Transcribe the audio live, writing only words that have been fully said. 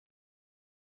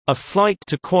A flight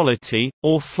to quality,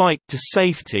 or flight to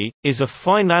safety, is a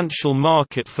financial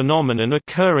market phenomenon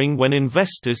occurring when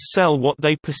investors sell what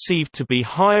they perceive to be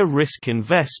higher-risk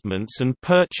investments and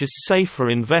purchase safer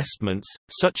investments,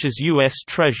 such as U.S.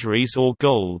 Treasuries or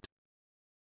gold.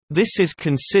 This is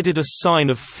considered a sign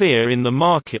of fear in the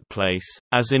marketplace,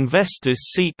 as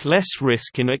investors seek less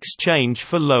risk in exchange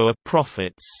for lower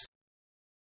profits.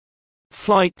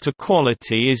 Flight to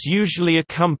quality is usually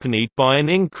accompanied by an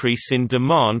increase in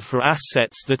demand for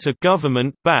assets that are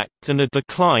government-backed and a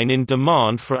decline in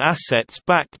demand for assets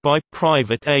backed by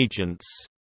private agents.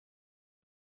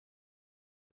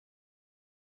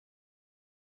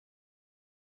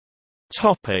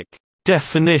 Topic: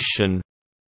 Definition.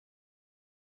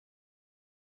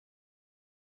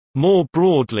 More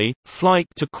broadly, flight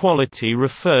to quality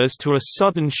refers to a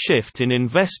sudden shift in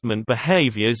investment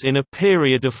behaviors in a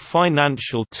period of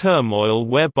financial turmoil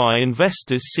whereby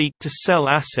investors seek to sell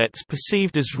assets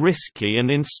perceived as risky and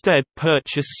instead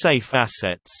purchase safe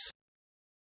assets.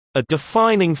 A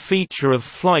defining feature of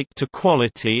flight to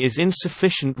quality is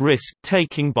insufficient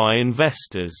risk-taking by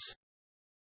investors.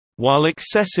 While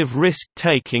excessive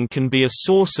risk-taking can be a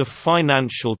source of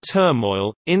financial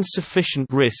turmoil, insufficient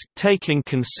risk-taking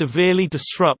can severely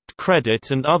disrupt credit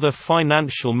and other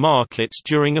financial markets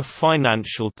during a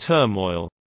financial turmoil.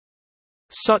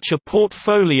 Such a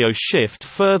portfolio shift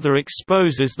further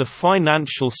exposes the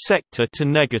financial sector to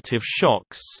negative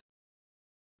shocks.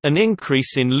 An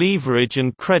increase in leverage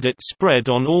and credit spread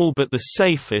on all but the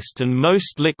safest and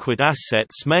most liquid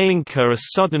assets may incur a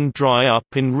sudden dry-up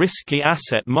in risky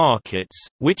asset markets,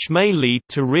 which may lead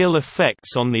to real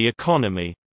effects on the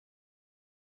economy.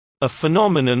 A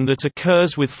phenomenon that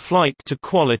occurs with flight to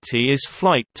quality is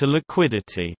flight to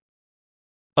liquidity.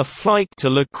 A flight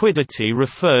to liquidity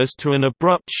refers to an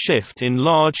abrupt shift in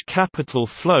large capital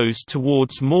flows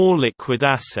towards more liquid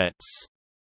assets.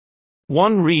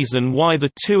 One reason why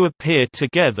the two appear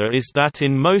together is that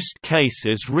in most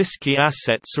cases risky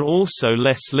assets are also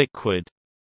less liquid.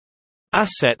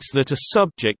 Assets that are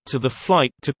subject to the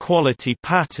flight to quality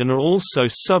pattern are also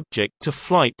subject to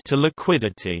flight to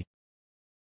liquidity.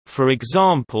 For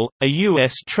example, a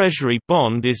U.S. Treasury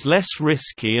bond is less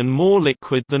risky and more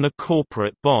liquid than a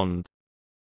corporate bond.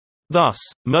 Thus,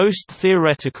 most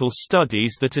theoretical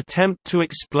studies that attempt to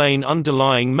explain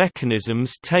underlying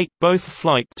mechanisms take both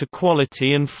flight to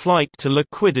quality and flight to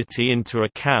liquidity into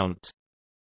account.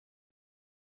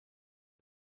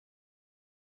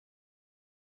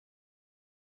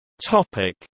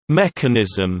 Topic: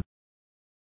 Mechanism.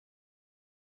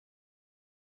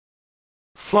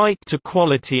 Flight to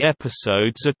quality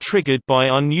episodes are triggered by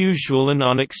unusual and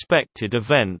unexpected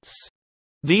events.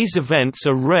 These events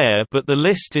are rare, but the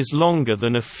list is longer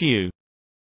than a few.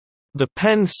 The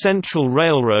Penn Central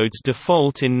Railroad's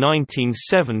default in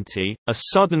 1970, a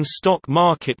sudden stock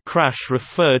market crash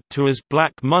referred to as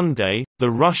Black Monday, the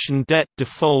Russian debt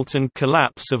default and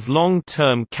collapse of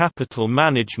long-term capital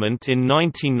management in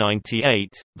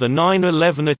 1998, the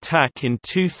 9/11 attack in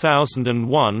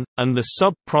 2001, and the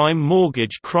subprime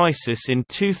mortgage crisis in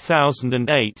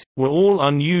 2008, were all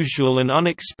unusual and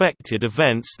unexpected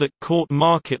events that caught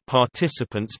market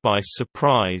participants by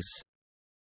surprise.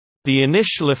 The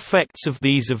initial effects of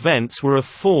these events were a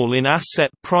fall in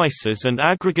asset prices and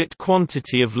aggregate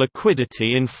quantity of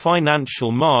liquidity in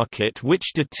financial market,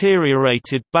 which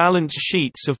deteriorated balance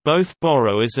sheets of both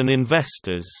borrowers and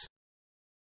investors.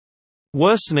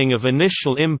 Worsening of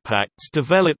initial impacts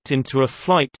developed into a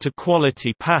flight to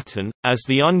quality pattern, as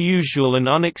the unusual and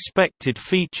unexpected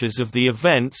features of the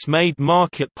events made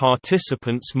market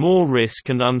participants more risk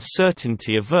and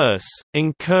uncertainty averse,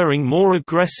 incurring more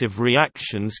aggressive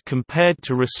reactions compared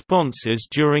to responses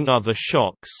during other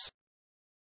shocks.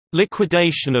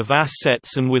 Liquidation of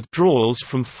assets and withdrawals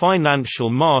from financial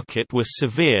market were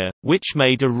severe, which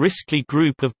made a risky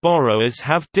group of borrowers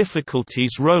have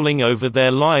difficulties rolling over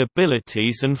their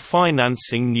liabilities and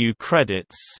financing new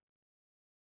credits.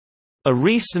 A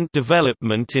recent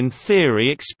development in theory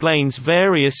explains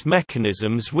various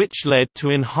mechanisms which led to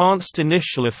enhanced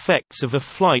initial effects of a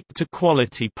flight to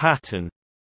quality pattern.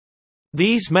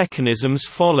 These mechanisms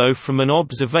follow from an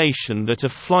observation that a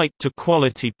flight to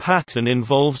quality pattern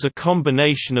involves a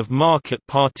combination of market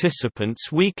participants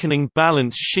weakening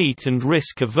balance sheet and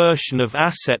risk aversion of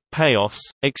asset payoffs,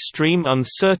 extreme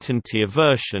uncertainty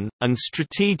aversion, and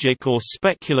strategic or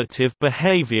speculative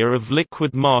behavior of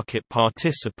liquid market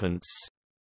participants.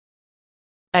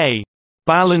 A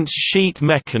balance sheet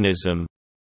mechanism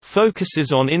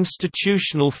focuses on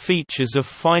institutional features of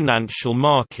financial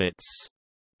markets.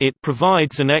 It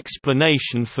provides an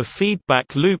explanation for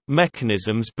feedback loop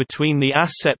mechanisms between the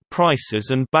asset prices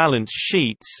and balance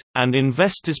sheets, and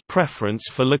investors' preference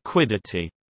for liquidity.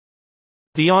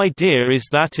 The idea is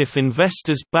that if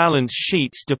investors' balance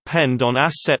sheets depend on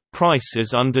asset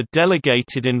prices under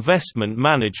delegated investment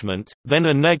management, then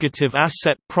a negative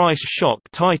asset price shock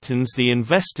tightens the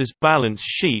investors' balance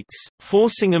sheets,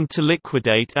 forcing them to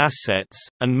liquidate assets,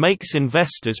 and makes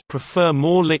investors prefer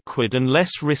more liquid and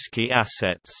less risky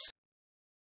assets.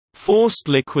 Forced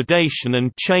liquidation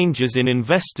and changes in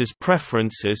investors'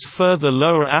 preferences further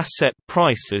lower asset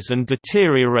prices and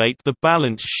deteriorate the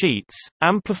balance sheets,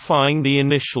 amplifying the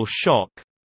initial shock.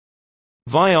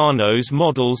 Vianos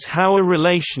models how a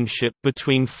relationship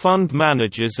between fund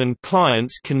managers and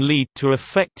clients can lead to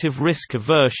effective risk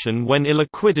aversion when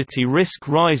illiquidity risk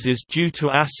rises due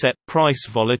to asset price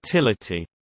volatility.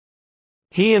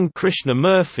 He and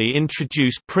Krishnamurthy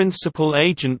introduce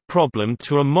principal-agent problem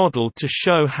to a model to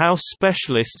show how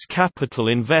specialists' capital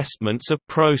investments are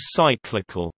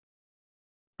pro-cyclical.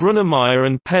 Brunnermeier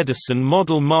and Pedersen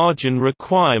model margin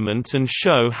requirement and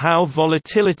show how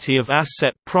volatility of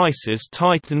asset prices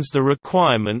tightens the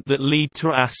requirement that lead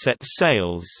to asset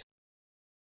sales.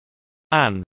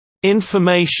 An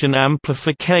information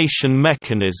amplification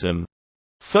mechanism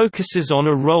focuses on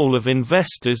a role of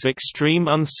investors' extreme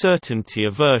uncertainty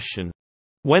aversion.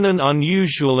 When an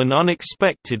unusual and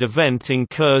unexpected event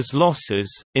incurs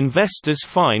losses, investors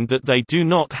find that they do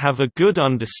not have a good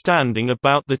understanding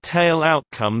about the tail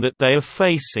outcome that they are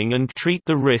facing and treat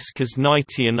the risk as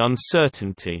Knightian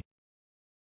uncertainty.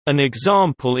 An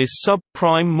example is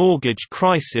subprime mortgage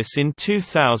crisis in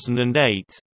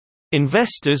 2008.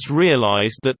 Investors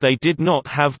realized that they did not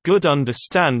have good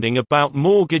understanding about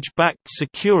mortgage-backed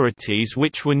securities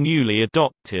which were newly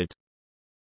adopted.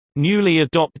 Newly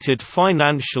adopted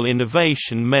financial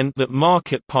innovation meant that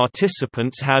market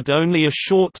participants had only a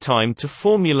short time to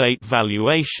formulate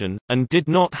valuation, and did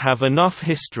not have enough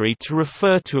history to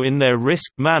refer to in their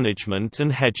risk management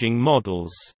and hedging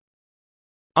models.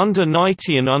 Under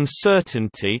Knightian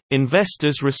uncertainty,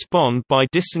 investors respond by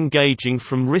disengaging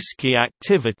from risky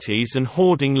activities and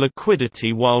hoarding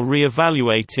liquidity while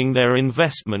re-evaluating their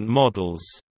investment models.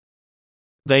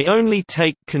 They only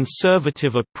take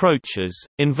conservative approaches,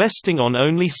 investing on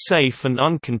only safe and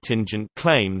uncontingent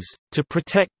claims, to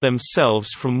protect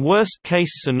themselves from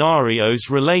worst-case scenarios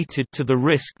related to the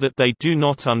risk that they do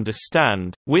not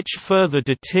understand, which further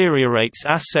deteriorates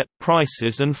asset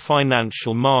prices and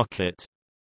financial market.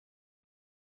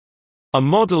 A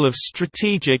model of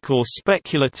strategic or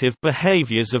speculative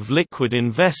behaviors of liquid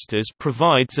investors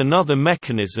provides another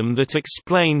mechanism that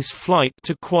explains flight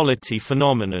to quality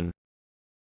phenomenon.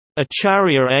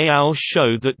 Acharya et al.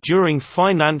 Show that during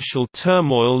financial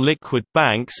turmoil liquid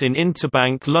banks in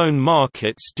interbank loan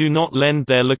markets do not lend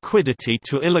their liquidity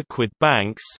to illiquid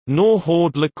banks, nor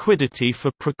hoard liquidity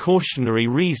for precautionary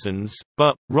reasons,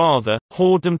 but, rather,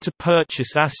 hoard them to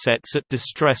purchase assets at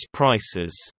distress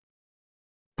prices.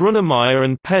 Brunnermeier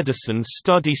and Pedersen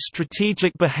study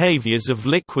strategic behaviors of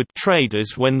liquid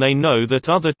traders when they know that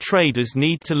other traders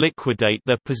need to liquidate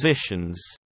their positions.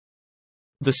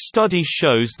 The study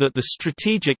shows that the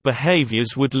strategic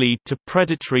behaviors would lead to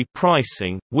predatory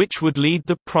pricing, which would lead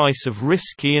the price of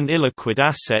risky and illiquid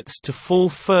assets to fall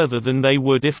further than they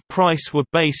would if price were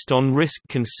based on risk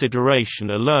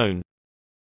consideration alone.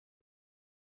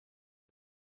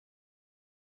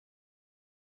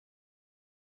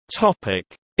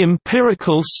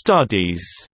 Empirical studies.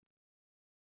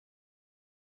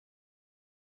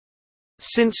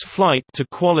 Since flight to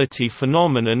quality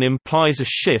phenomenon implies a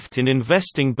shift in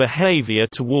investing behavior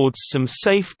towards some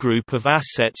safe group of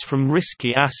assets from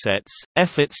risky assets,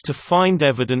 efforts to find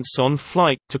evidence on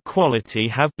flight to quality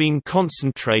have been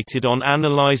concentrated on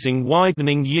analyzing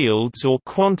widening yields or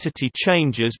quantity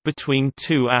changes between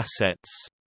two assets.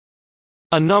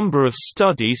 A number of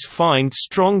studies find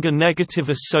stronger negative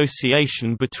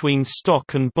association between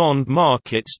stock and bond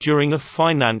markets during a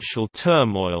financial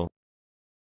turmoil.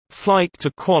 Flight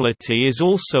to quality is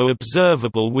also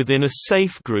observable within a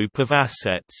safe group of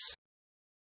assets.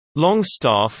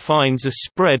 Longstaff finds a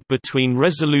spread between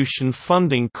Resolution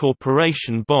Funding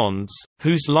Corporation bonds,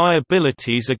 whose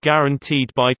liabilities are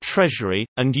guaranteed by Treasury,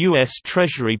 and U.S.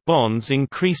 Treasury bonds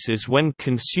increases when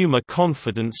consumer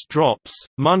confidence drops,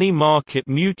 money market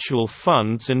mutual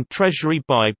funds and Treasury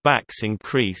buybacks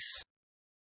increase.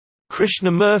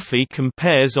 Krishnamurthy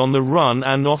compares on-the-run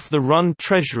and off-the-run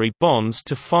Treasury bonds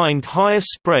to find higher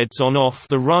spreads on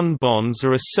off-the-run bonds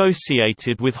are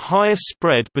associated with higher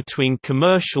spread between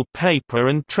commercial paper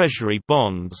and Treasury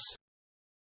bonds.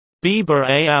 Bieber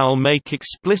et al. Make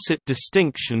explicit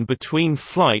distinction between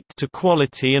flight to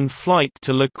quality and flight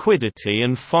to liquidity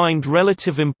and find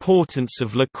relative importance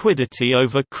of liquidity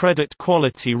over credit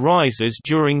quality rises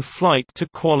during flight to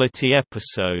quality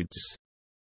episodes.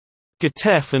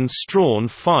 Gateff and Strawn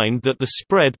find that the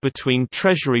spread between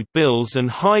Treasury bills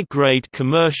and high-grade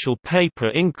commercial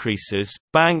paper increases.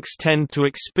 Banks tend to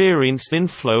experience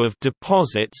inflow of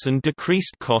deposits and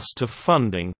decreased cost of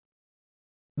funding.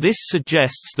 This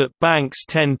suggests that banks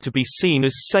tend to be seen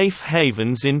as safe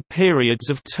havens in periods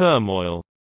of turmoil.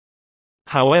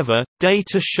 However,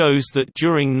 data shows that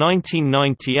during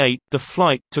 1998 the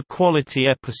flight to quality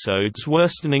episodes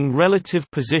worsening relative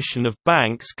position of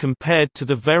banks compared to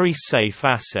the very safe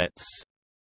assets.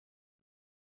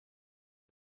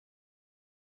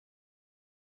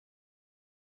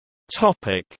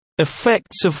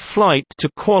 Effects of flight to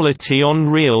quality on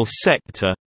real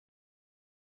sector.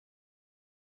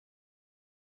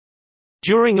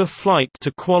 During a flight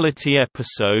to quality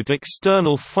episode,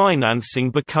 external financing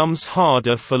becomes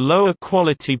harder for lower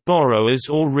quality borrowers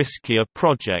or riskier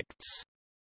projects.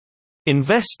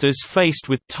 Investors faced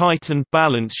with tightened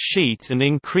balance sheet and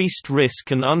increased risk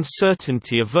and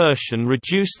uncertainty aversion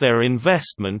reduce their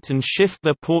investment and shift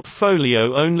their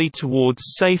portfolio only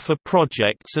towards safer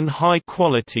projects and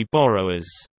high-quality borrowers.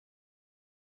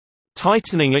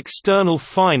 Tightening external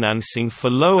financing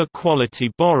for lower quality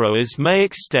borrowers may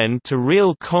extend to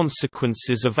real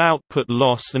consequences of output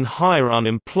loss and higher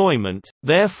unemployment,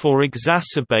 therefore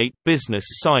exacerbate business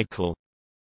cycle.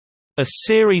 A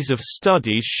series of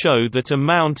studies show that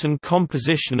amount and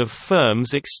composition of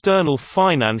firms' external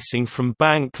financing from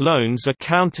bank loans are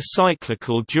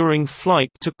countercyclical during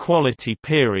flight to quality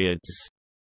periods.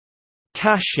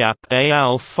 Kashyap et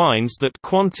al. Finds that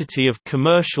quantity of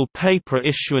commercial paper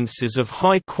issuances of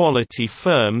high-quality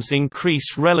firms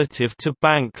increase relative to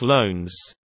bank loans.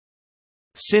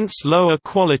 Since lower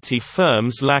quality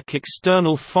firms lack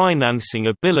external financing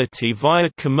ability via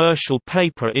commercial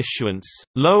paper issuance,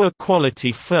 lower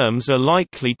quality firms are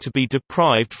likely to be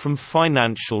deprived from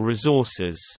financial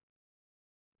resources.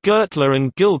 Gertler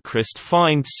and Gilchrist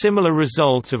find similar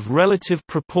result of relative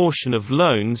proportion of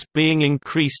loans being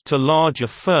increased to larger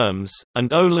firms, and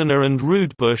Oliner and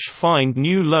Rudbush find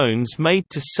new loans made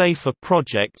to safer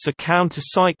projects are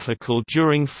countercyclical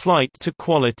during flight to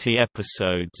quality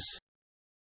episodes.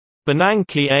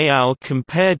 Bernanke et al.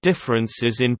 Compare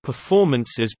differences in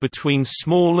performances between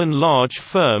small and large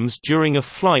firms during a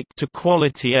flight to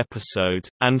quality episode,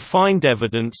 and find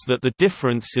evidence that the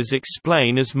differences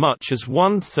explain as much as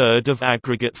 1/3 of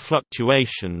aggregate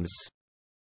fluctuations.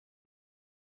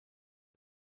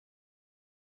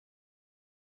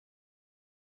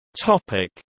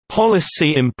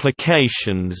 Policy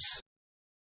implications.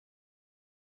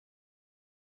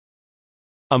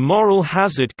 A moral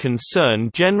hazard concern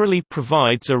generally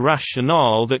provides a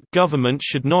rationale that government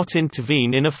should not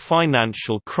intervene in a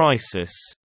financial crisis.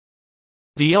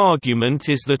 The argument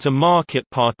is that a market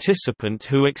participant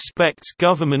who expects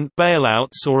government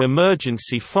bailouts or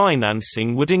emergency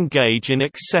financing would engage in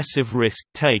excessive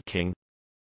risk-taking.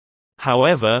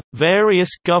 However, various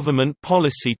government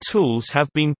policy tools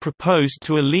have been proposed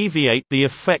to alleviate the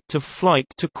effect of flight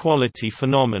to quality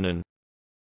phenomenon.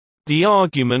 The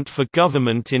argument for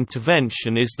government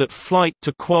intervention is that flight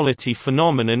to quality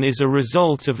phenomenon is a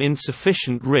result of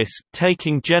insufficient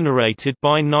risk-taking generated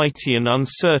by Knightian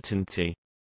uncertainty.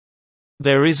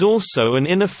 There is also an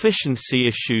inefficiency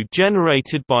issue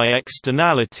generated by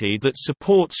externality that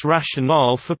supports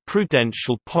rationale for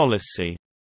prudential policy.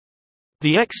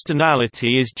 The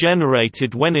externality is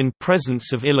generated when in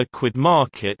presence of illiquid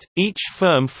market, each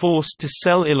firm forced to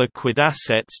sell illiquid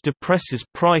assets depresses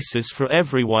prices for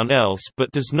everyone else but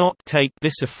does not take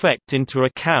this effect into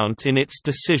account in its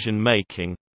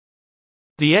decision-making.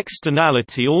 The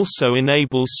externality also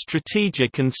enables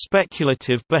strategic and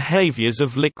speculative behaviors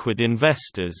of liquid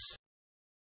investors.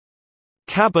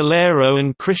 Caballero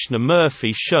and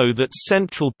Krishnamurthy show that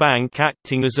central bank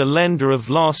acting as a lender of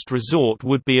last resort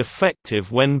would be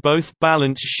effective when both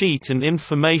balance sheet and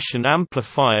information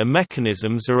amplifier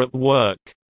mechanisms are at work.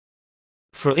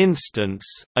 For instance,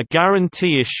 a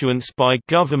guarantee issuance by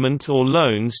government or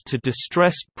loans to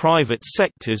distressed private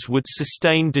sectors would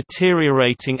sustain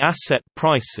deteriorating asset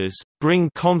prices, bring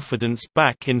confidence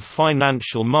back in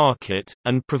financial market,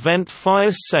 and prevent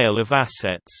fire sale of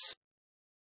assets.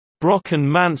 Brock and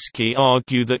Mansky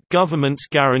argue that government's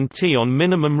guarantee on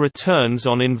minimum returns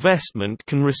on investment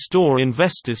can restore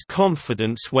investors'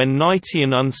 confidence when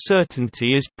Knightian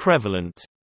uncertainty is prevalent.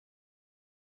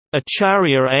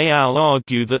 Acharya et al.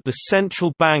 Argue that the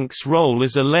central bank's role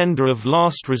as a lender of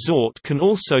last resort can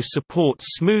also support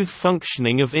smooth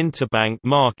functioning of interbank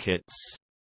markets.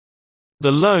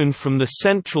 The loan from the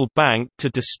central bank to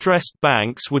distressed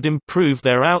banks would improve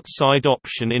their outside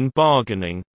option in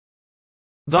bargaining.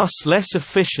 Thus less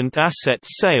efficient asset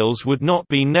sales would not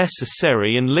be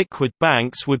necessary and liquid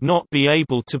banks would not be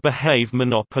able to behave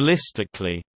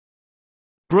monopolistically.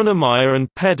 Brunnermeier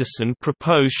and Pedersen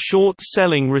propose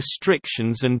short-selling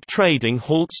restrictions and trading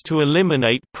halts to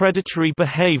eliminate predatory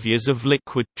behaviors of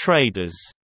liquid traders.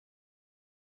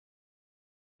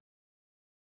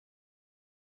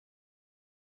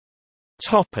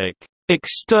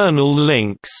 External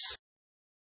links.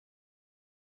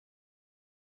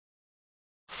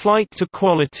 Flight to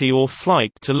quality or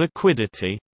flight to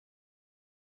liquidity.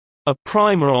 A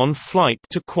primer on flight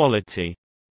to quality.